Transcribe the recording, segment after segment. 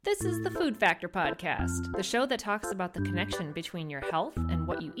This is the Food Factor Podcast, the show that talks about the connection between your health and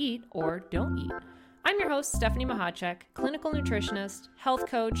what you eat or don't eat. I'm your host, Stephanie Mahacek, clinical nutritionist, health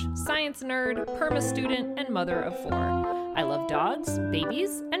coach, science nerd, perma student, and mother of 4. I love dogs,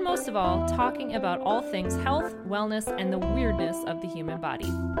 babies, and most of all, talking about all things health, wellness, and the weirdness of the human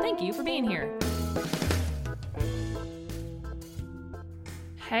body. Thank you for being here.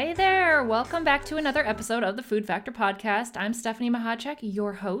 Hey there! Welcome back to another episode of the Food Factor Podcast. I'm Stephanie Mahacek,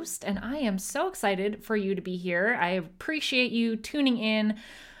 your host, and I am so excited for you to be here. I appreciate you tuning in.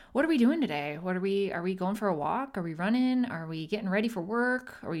 What are we doing today? Are we going for a walk? Are we running? Are we getting ready for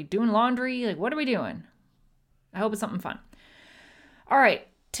work? Are we doing laundry? What are we doing? I hope it's something fun. All right.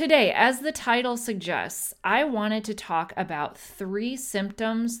 Today, as the title suggests, I wanted to talk about 3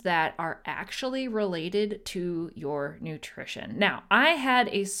 symptoms that are actually related to your nutrition. Now, I had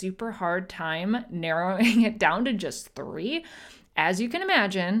a super hard time narrowing it down to just 3. As you can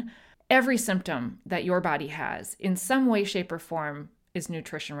imagine, every symptom that your body has in some way, shape, or form is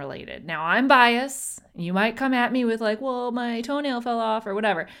nutrition related. Now, I'm biased. You might come at me with well, my toenail fell off or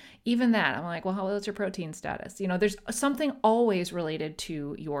whatever. Even that, I'm like, well, what's your protein status? There's something always related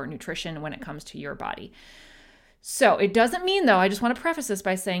to your nutrition when it comes to your body. So it doesn't mean, though, I just want to preface this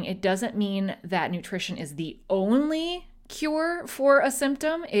by saying it doesn't mean that nutrition is the only cure for a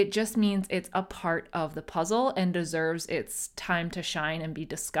symptom. It just means it's a part of the puzzle and deserves its time to shine and be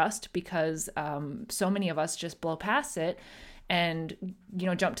discussed because so many of us just blow past it and,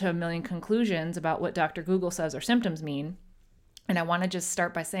 jump to a million conclusions about what Dr. Google says our symptoms mean. And I want to just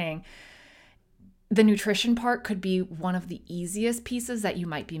start by saying the nutrition part could be one of the easiest pieces that you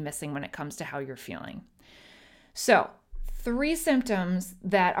might be missing when it comes to how you're feeling. So 3 symptoms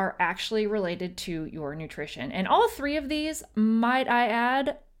that are actually related to your nutrition. And all 3 of these, might I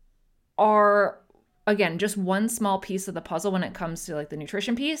add, are, again, just one small piece of the puzzle when it comes to the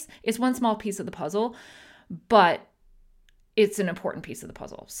nutrition piece. It's one small piece of the puzzle, but it's an important piece of the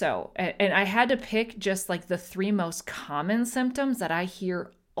puzzle. So, and I had to pick just the 3 most common symptoms that I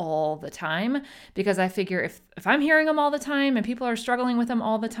hear all the time, because I figure if I'm hearing them all the time and people are struggling with them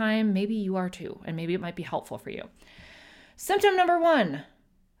all the time, maybe you are too, and maybe it might be helpful for you. Symptom number 1,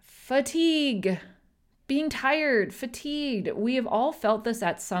 fatigue. Being tired, fatigued. We have all felt this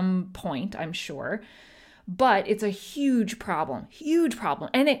at some point, I'm sure, but it's a huge problem.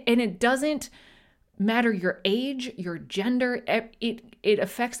 And it doesn't matter your age, your gender, it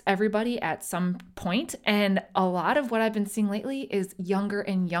affects everybody at some point. And a lot of what I've been seeing lately is younger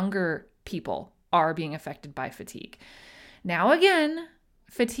and younger people are being affected by fatigue. Now, again,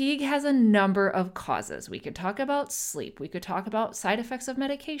 fatigue has a number of causes. We could talk about sleep. We could talk about side effects of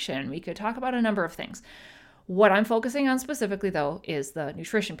medication. We could talk about a number of things. What I'm focusing on specifically, though, is the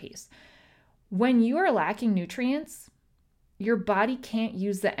nutrition piece. When you are lacking nutrients, your body can't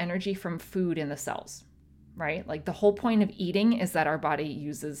use the energy from food in the cells, right? The whole point of eating is that our body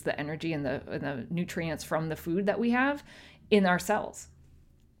uses the energy and the nutrients from the food that we have in our cells.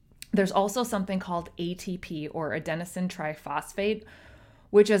 There's also something called ATP, or adenosine triphosphate,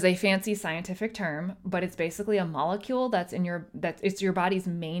 which is a fancy scientific term, but it's basically a molecule it's your body's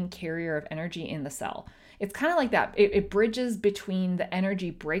main carrier of energy in the cell. It's kind of like that. It bridges between the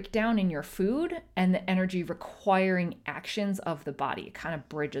energy breakdown in your food and the energy requiring actions of the body. It kind of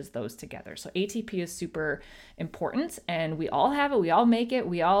bridges those together. So ATP is super important, and we all have it. We all make it.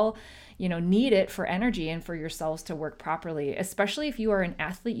 We all, need it for energy and for your cells to work properly. Especially if you are an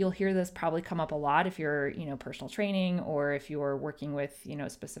athlete, you'll hear this probably come up a lot if you're, personal training, or if you're working with,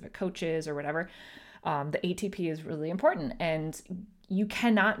 specific coaches or whatever. The ATP is really important, and you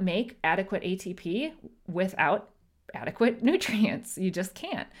cannot make adequate ATP without adequate nutrients. You just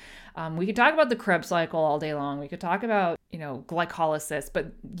can't. We could talk about the Krebs cycle all day long. We could talk about, glycolysis,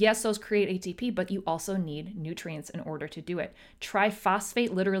 but yes, those create ATP, but you also need nutrients in order to do it.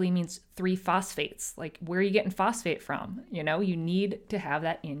 Triphosphate literally means 3 phosphates. Where are you getting phosphate from? You need to have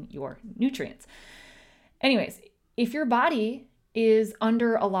that in your nutrients. Anyways, if your body is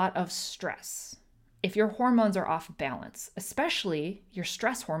under a lot of stress, if your hormones are off balance, especially your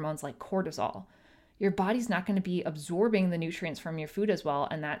stress hormones like cortisol, your body's not going to be absorbing the nutrients from your food as well,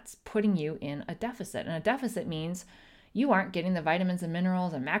 and that's putting you in a deficit. And a deficit means you aren't getting the vitamins and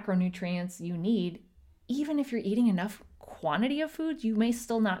minerals and macronutrients you need. Even if you're eating enough quantity of food, you may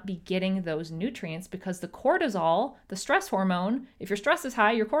still not be getting those nutrients because the cortisol, the stress hormone, if your stress is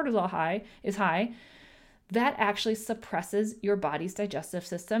high, your cortisol is high, that actually suppresses your body's digestive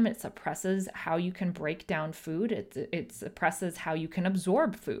system. It suppresses how you can break down food. It suppresses how you can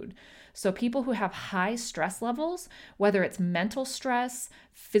absorb food. So people who have high stress levels, whether it's mental stress,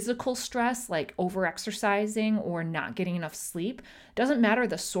 physical stress, like overexercising or not getting enough sleep, doesn't matter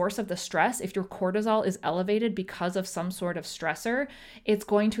the source of the stress. If your cortisol is elevated because of some sort of stressor, it's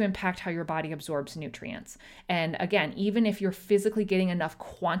going to impact how your body absorbs nutrients. And again, even if you're physically getting enough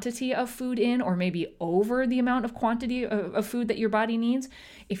quantity of food in, or maybe over the amount of quantity of food that your body needs,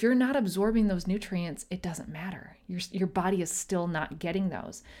 if you're not absorbing those nutrients, it doesn't matter. Your body is still not getting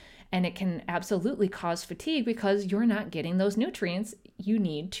those. And it can absolutely cause fatigue because you're not getting those nutrients you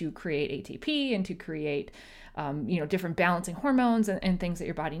need to create ATP and to create different balancing hormones and things that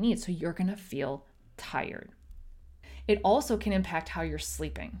your body needs. So you're going to feel tired. It also can impact how you're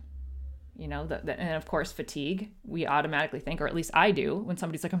sleeping. And of course, fatigue, we automatically think, or at least I do, when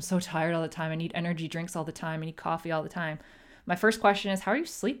somebody's like, I'm so tired all the time, I need energy drinks all the time, I need coffee all the time. My first question is, how are you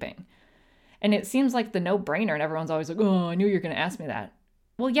sleeping? And it seems like the no-brainer, and everyone's always like, oh, I knew you were going to ask me that.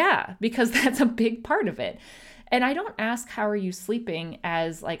 Well, yeah, because that's a big part of it. And I don't ask, how are you sleeping,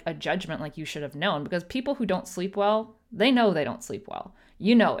 as like a judgment, like you should have known, because people who don't sleep well, they know they don't sleep well.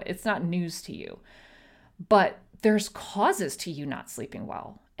 You know it. It's not news to you. But there's causes to you not sleeping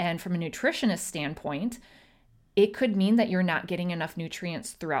well. And from a nutritionist standpoint, it could mean that you're not getting enough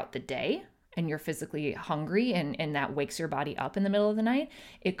nutrients throughout the day and you're physically hungry and that wakes your body up in the middle of the night.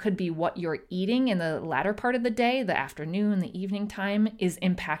 It could be what you're eating in the latter part of the day, the afternoon, the evening time, is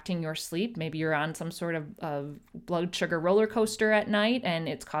impacting your sleep. Maybe you're on some sort of blood sugar roller coaster at night and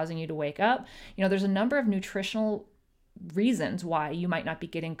it's causing you to wake up. There's a number of nutritional reasons why you might not be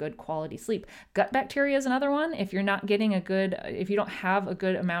getting good quality sleep. Gut bacteria is another one. If you don't have a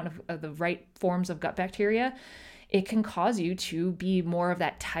good amount of the right forms of gut bacteria, it can cause you to be more of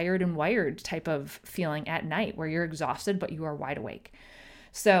that tired and wired type of feeling at night where you're exhausted, but you are wide awake.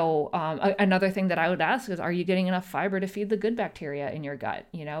 So another thing that I would ask is, are you getting enough fiber to feed the good bacteria in your gut?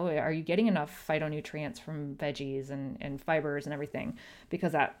 Are you getting enough phytonutrients from veggies and fibers and everything?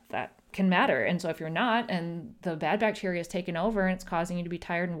 Because that can matter. And so if you're not, and the bad bacteria is taking over and it's causing you to be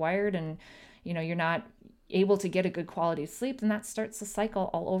tired and wired, and you're not able to get a good quality of sleep, then that starts the cycle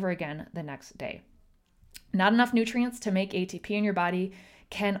all over again the next day. Not enough nutrients to make ATP in your body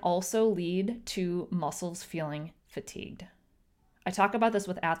can also lead to muscles feeling fatigued. I talk about this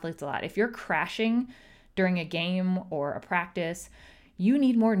with athletes a lot. If you're crashing during a game or a practice, you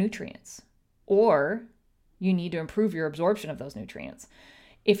need more nutrients, or you need to improve your absorption of those nutrients.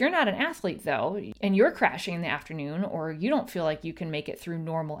 If you're not an athlete though, and you're crashing in the afternoon, or you don't feel like you can make it through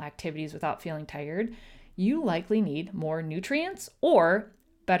normal activities without feeling tired, you likely need more nutrients or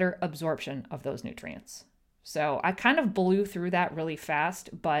better absorption of those nutrients. So I kind of blew through that really fast,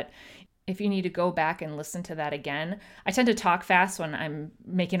 but if you need to go back and listen to that again, I tend to talk fast when I'm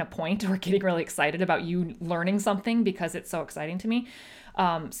making a point or getting really excited about you learning something because it's so exciting to me.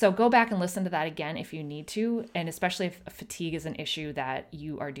 So go back and listen to that again if you need to, and especially if fatigue is an issue that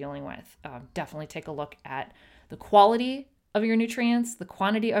you are dealing with. Definitely take a look at the quality of your nutrients, the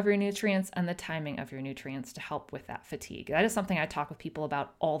quantity of your nutrients, and the timing of your nutrients to help with that fatigue. That is something I talk with people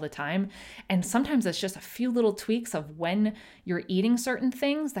about all the time. And sometimes it's just a few little tweaks of when you're eating certain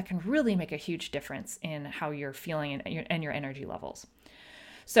things that can really make a huge difference in how you're feeling and your energy levels.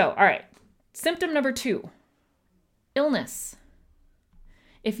 So, all right, symptom number 2, illness.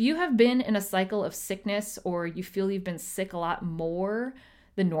 If you have been in a cycle of sickness, or you feel you've been sick a lot more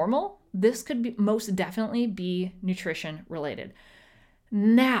than normal, this could most definitely be nutrition related.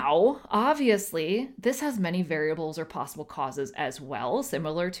 Now, obviously, this has many variables or possible causes as well,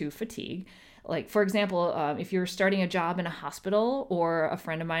 similar to fatigue. Like, for example, if you're starting a job in a hospital, or a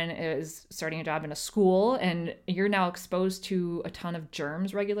friend of mine is starting a job in a school, and you're now exposed to a ton of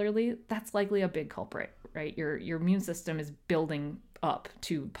germs regularly, that's likely a big culprit, right? Your immune system is building up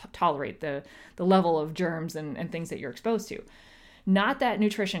to tolerate the level of germs and things that you're exposed to. Not that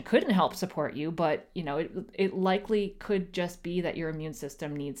nutrition couldn't help support you, but it likely could just be that your immune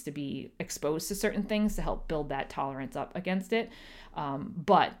system needs to be exposed to certain things to help build that tolerance up against it.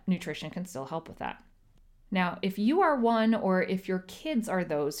 But nutrition can still help with that. Now, if you are one, or if your kids are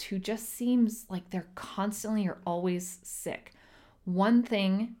those who just seems like they're constantly or always sick, one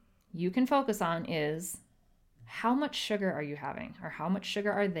thing you can focus on is, how much sugar are you having, or how much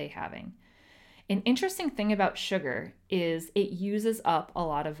sugar are they having? An interesting thing about sugar is it uses up a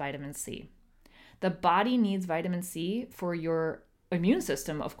lot of vitamin C. The body needs vitamin C for your immune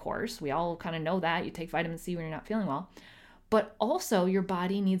system, of course. We all kind of know that. You take vitamin C when you're not feeling well. But also your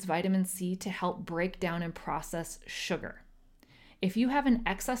body needs vitamin C to help break down and process sugar. If you have an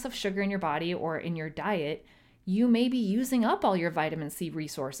excess of sugar in your body or in your diet, you may be using up all your vitamin C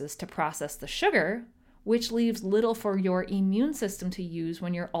resources to process the sugar, which leaves little for your immune system to use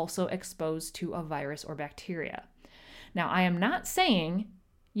when you're also exposed to a virus or bacteria. Now, I am not saying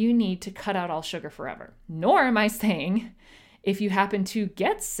you need to cut out all sugar forever, nor am I saying if you happen to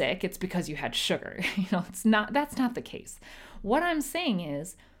get sick, it's because you had sugar. That's not the case. What I'm saying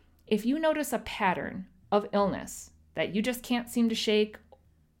is, if you notice a pattern of illness that you just can't seem to shake,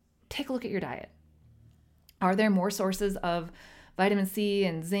 take a look at your diet. Are there more sources of vitamin C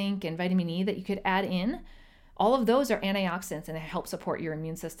and zinc and vitamin E that you could add in? All of those are antioxidants and they help support your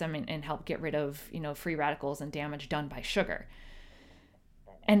immune system and help get rid of, free radicals and damage done by sugar.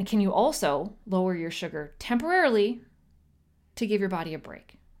 And can you also lower your sugar temporarily to give your body a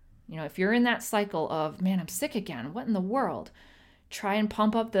break? If you're in that cycle of, man, I'm sick again, what in the world? Try and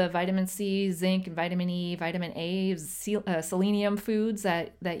pump up the vitamin C, zinc, and vitamin E, vitamin A, selenium foods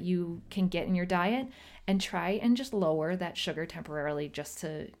that you can get in your diet, and try and just lower that sugar temporarily just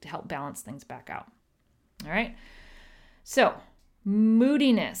to help balance things back out. All right. So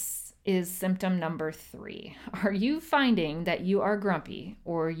moodiness is symptom number 3. Are you finding that you are grumpy,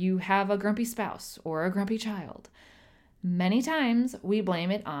 or you have a grumpy spouse or a grumpy child? Many times we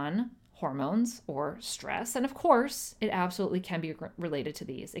blame it on hormones or stress. And of course, it absolutely can be related to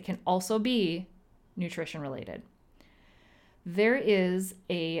these. It can also be nutrition related. There is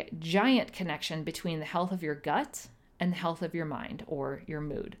a giant connection between the health of your gut and the health of your mind or your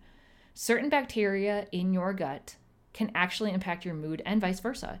mood. Certain bacteria in your gut can actually impact your mood and vice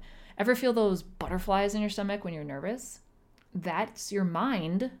versa. Ever feel those butterflies in your stomach when you're nervous? That's your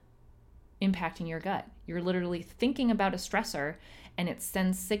mind impacting your gut. You're literally thinking about a stressor and it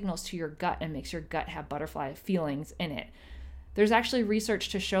sends signals to your gut and makes your gut have butterfly feelings in it. There's actually research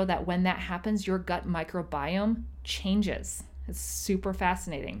to show that when that happens, your gut microbiome changes. It's super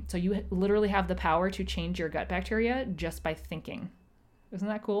fascinating. So you literally have the power to change your gut bacteria just by thinking. Isn't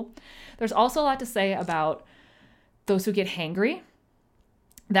that cool? There's also a lot to say about those who get hangry.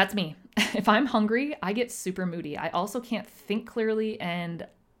 That's me. If I'm hungry, I get super moody. I also can't think clearly and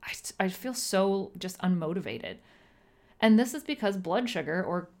I feel so just unmotivated. And this is because blood sugar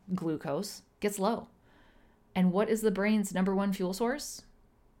or glucose gets low. And what is the brain's number one fuel source?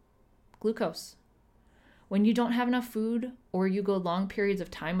 Glucose. When you don't have enough food, or you go long periods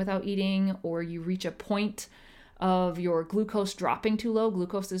of time without eating, or you reach a point of your glucose dropping too low,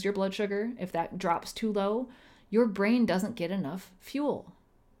 glucose is your blood sugar, if that drops too low, your brain doesn't get enough fuel.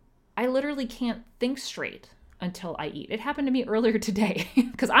 I literally can't think straight until I eat. It happened to me earlier today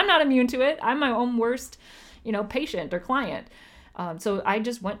because I'm not immune to it. I'm my own worst, patient or client. So I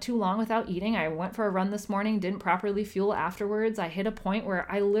just went too long without eating. I went for a run this morning, didn't properly fuel afterwards. I hit a point where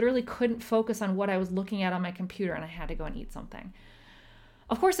I literally couldn't focus on what I was looking at on my computer and I had to go and eat something.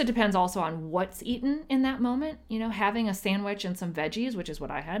 Of course, it depends also on what's eaten in that moment. Having a sandwich and some veggies, which is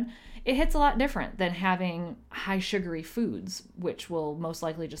what I had, it hits a lot different than having high sugary foods, which will most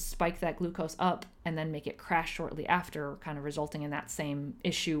likely just spike that glucose up and then make it crash shortly after, kind of resulting in that same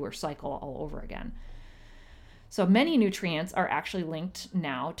issue or cycle all over again. So many nutrients are actually linked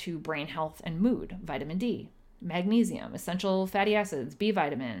now to brain health and mood. Vitamin D, magnesium, essential fatty acids, B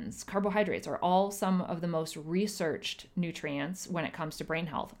vitamins, carbohydrates are all some of the most researched nutrients when it comes to brain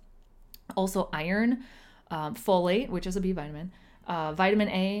health. Also iron, folate, which is a B vitamin, vitamin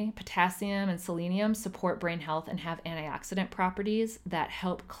A, potassium, and selenium support brain health and have antioxidant properties that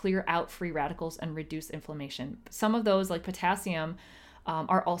help clear out free radicals and reduce inflammation. Some of those, like potassium,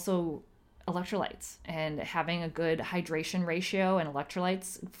 are also electrolytes, and having a good hydration ratio and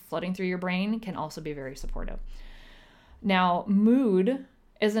electrolytes flooding through your brain can also be very supportive. Now, mood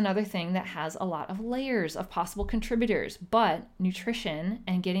is another thing that has a lot of layers of possible contributors, but nutrition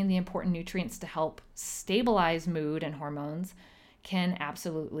and getting the important nutrients to help stabilize mood and hormones can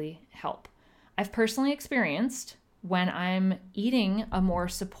absolutely help. I've personally experienced when I'm eating a more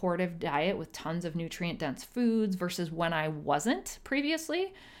supportive diet with tons of nutrient-dense foods versus when I wasn't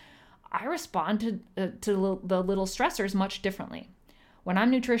previously, I respond to the little stressors much differently. When I'm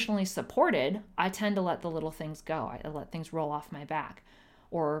nutritionally supported, I tend to let the little things go. I let things roll off my back,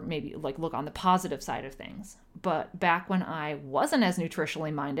 or maybe look on the positive side of things. But back when I wasn't as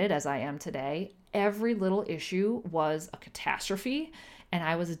nutritionally minded as I am today, every little issue was a catastrophe, and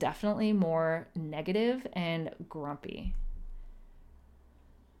I was definitely more negative and grumpy.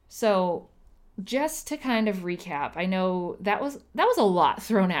 So just to kind of recap, I know that was a lot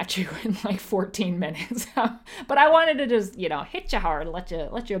thrown at you in 14 minutes, but I wanted to just, hit you hard, let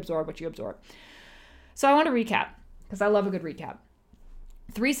you absorb what you absorb. So I want to recap because I love a good recap.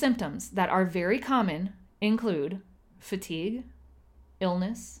 3 symptoms that are very common include fatigue,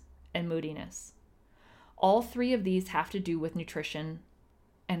 illness, and moodiness. All three of these have to do with nutrition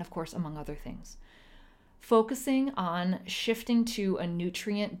and, of course, among other things. Focusing on shifting to a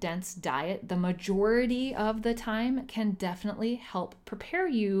nutrient-dense diet the majority of the time can definitely help prepare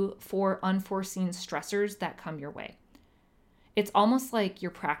you for unforeseen stressors that come your way. It's almost like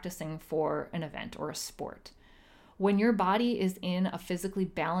you're practicing for an event or a sport. When your body is in a physically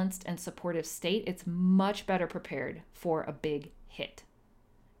balanced and supportive state, it's much better prepared for a big hit.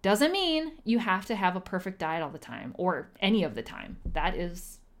 Doesn't mean you have to have a perfect diet all the time or any of the time. That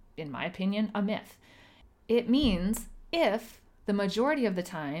is, in my opinion, a myth. It means if the majority of the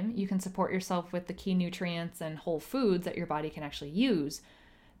time you can support yourself with the key nutrients and whole foods that your body can actually use,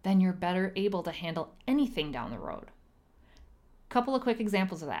 then you're better able to handle anything down the road. Couple of quick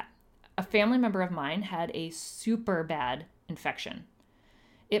examples of that. A family member of mine had a super bad infection.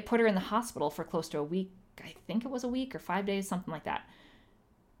 It put her in the hospital for close to a week. I think it was a week or 5 days, something like that.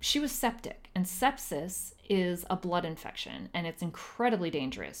 She was septic, and sepsis is a blood infection, and it's incredibly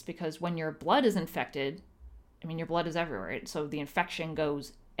dangerous because when your blood is infected, your blood is everywhere. So the infection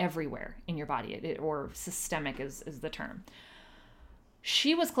goes everywhere in your body, or systemic is the term.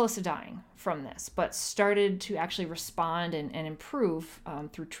 She was close to dying from this, but started to actually respond and improve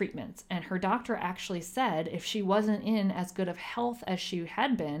through treatments. And her doctor actually said if she wasn't in as good of health as she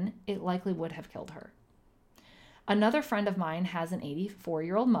had been, it likely would have killed her. Another friend of mine has an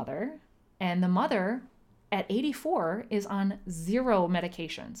 84-year-old mother, and the mother at 84 is on 0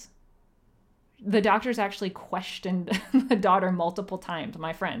 medications. The doctors actually questioned the daughter multiple times,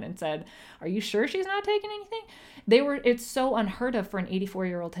 my friend, and said, "Are you sure she's not taking anything?" It's so unheard of for an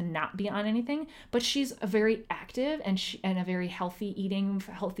 84-year-old to not be on anything, but she's a very active and a very healthy eating,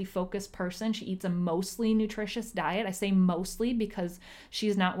 healthy focused person. She eats a mostly nutritious diet. I say mostly because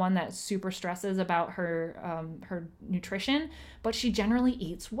she's not one that super stresses about her nutrition, but she generally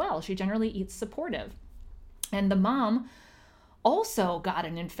eats well. She generally eats supportive. And the mom also got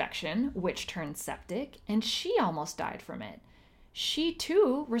an infection, which turned septic, and she almost died from it. She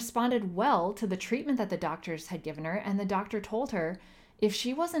too responded well to the treatment that the doctors had given her, and the doctor told her if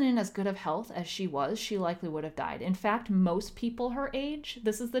she wasn't in as good of health as she was, she likely would have died. In fact, most people her age,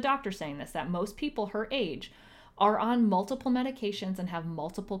 this is the doctor saying this, that most people her age are on multiple medications and have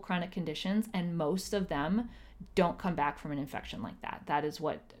multiple chronic conditions, and most of them don't come back from an infection like that. That is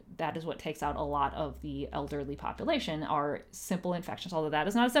what takes out a lot of the elderly population are simple infections, although that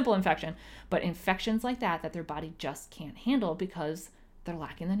is not a simple infection, but infections like that their body just can't handle because they're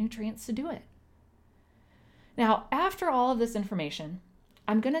lacking the nutrients to do it. Now, after all of this information,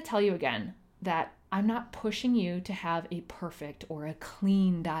 I'm going to tell you again that I'm not pushing you to have a perfect or a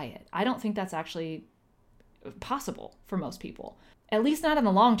clean diet. I don't think that's actually possible for most people, at least not in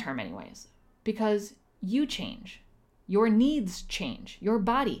the long term anyways, because you change. Your needs change. Your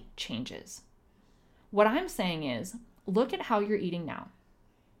body changes. What I'm saying is, look at how you're eating now.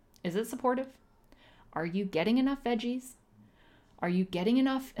 Is it supportive? Are you getting enough veggies? Are you getting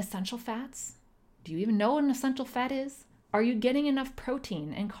enough essential fats? Do you even know what an essential fat is? Are you getting enough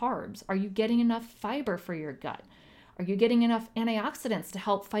protein and carbs? Are you getting enough fiber for your gut? Are you getting enough antioxidants to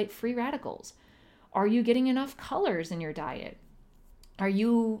help fight free radicals? Are you getting enough colors in your diet?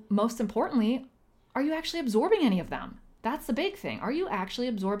 Most importantly, are you actually absorbing any of them? That's the big thing. Are you actually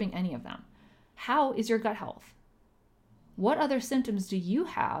absorbing any of them? How is your gut health? What other symptoms do you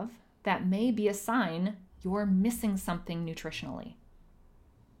have that may be a sign you're missing something nutritionally?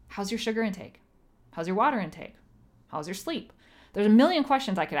 How's your sugar intake? How's your water intake? How's your sleep? There's a million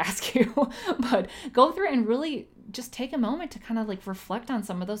questions I could ask you, but go through and really just take a moment to kind of reflect on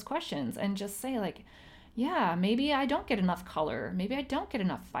some of those questions and just say yeah, maybe I don't get enough color. Maybe I don't get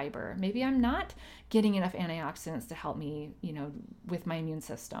enough fiber. Maybe I'm not getting enough antioxidants to help me, with my immune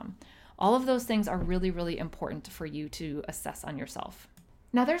system. All of those things are really, really important for you to assess on yourself.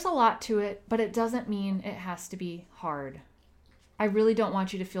 Now, there's a lot to it, but it doesn't mean it has to be hard. I really don't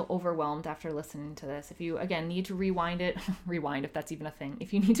want you to feel overwhelmed after listening to this. If you, again, need to rewind if that's even a thing.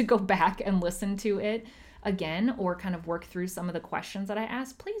 If you need to go back and listen to it again or kind of work through some of the questions that I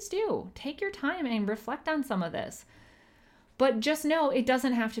asked, please do. Take your time and reflect on some of this. But just know it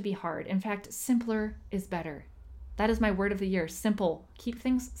doesn't have to be hard. In fact, simpler is better. That is my word of the year, simple. Keep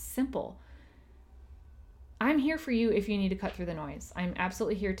things simple. I'm here for you if you need to cut through the noise. I'm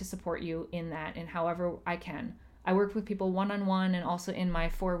absolutely here to support you in that and however I can. I work with people one-on-one and also in my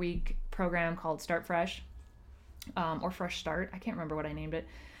 4-week program called Start Fresh or Fresh Start. I can't remember what I named it.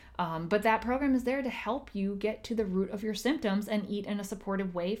 But that program is there to help you get to the root of your symptoms and eat in a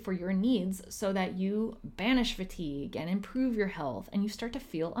supportive way for your needs so that you banish fatigue and improve your health and you start to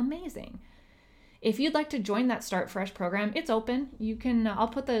feel amazing. If you'd like to join that Start Fresh program, it's open. You can, I'll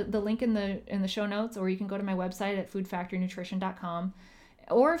put the link in the show notes, or you can go to my website at foodfactornutrition.com.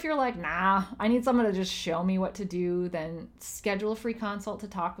 Or if you're like, nah, I need someone to just show me what to do, then schedule a free consult to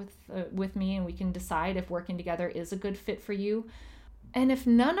talk with me, and we can decide if working together is a good fit for you. And if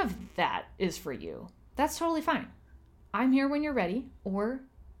none of that is for you, that's totally fine. I'm here when you're ready, or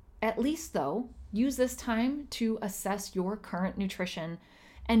at least though, use this time to assess your current nutrition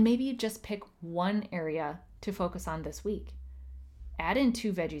and maybe just pick one area to focus on this week. Add in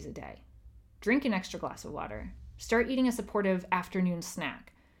 2 veggies a day. Drink an extra glass of water. Start eating a supportive afternoon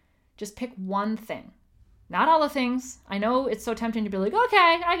snack. Just pick one thing. Not all the things. I know it's so tempting to be like,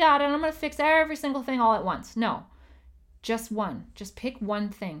 okay, I got it. I'm going to fix every single thing all at once. No, just one. Just pick one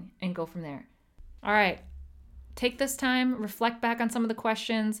thing and go from there. All right. Take this time, reflect back on some of the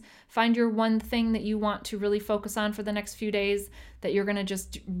questions, find your one thing that you want to really focus on for the next few days, that you're going to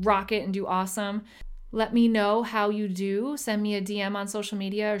just rock it and do awesome. Let me know how you do. Send me a DM on social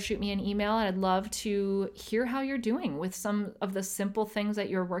media or shoot me an email. I'd love to hear how you're doing with some of the simple things that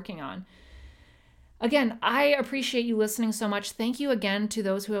you're working on. Again, I appreciate you listening so much. Thank you again to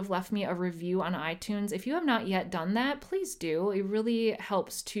those who have left me a review on iTunes. If you have not yet done that, please do. It really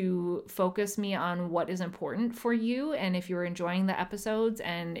helps to focus me on what is important for you, and if you're enjoying the episodes,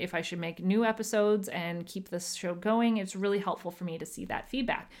 and if I should make new episodes and keep this show going. It's really helpful for me to see that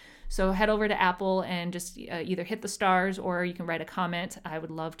feedback. So head over to Apple and just either hit the stars, or you can write a comment. I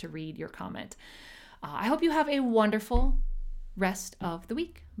would love to read your comment. I hope you have a wonderful rest of the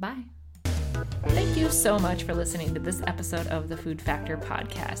week. Bye. Thank you so much for listening to this episode of the Food Factor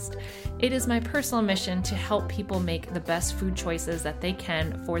podcast. It is my personal mission to help people make the best food choices that they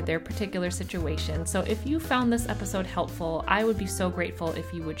can for their particular situation. So if you found this episode helpful, I would be so grateful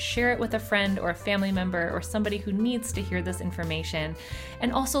if you would share it with a friend or a family member or somebody who needs to hear this information.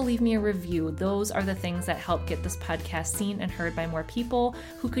 And also leave me a review. Those are the things that help get this podcast seen and heard by more people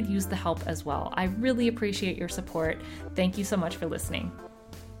who could use the help as well. I really appreciate your support. Thank you so much for listening.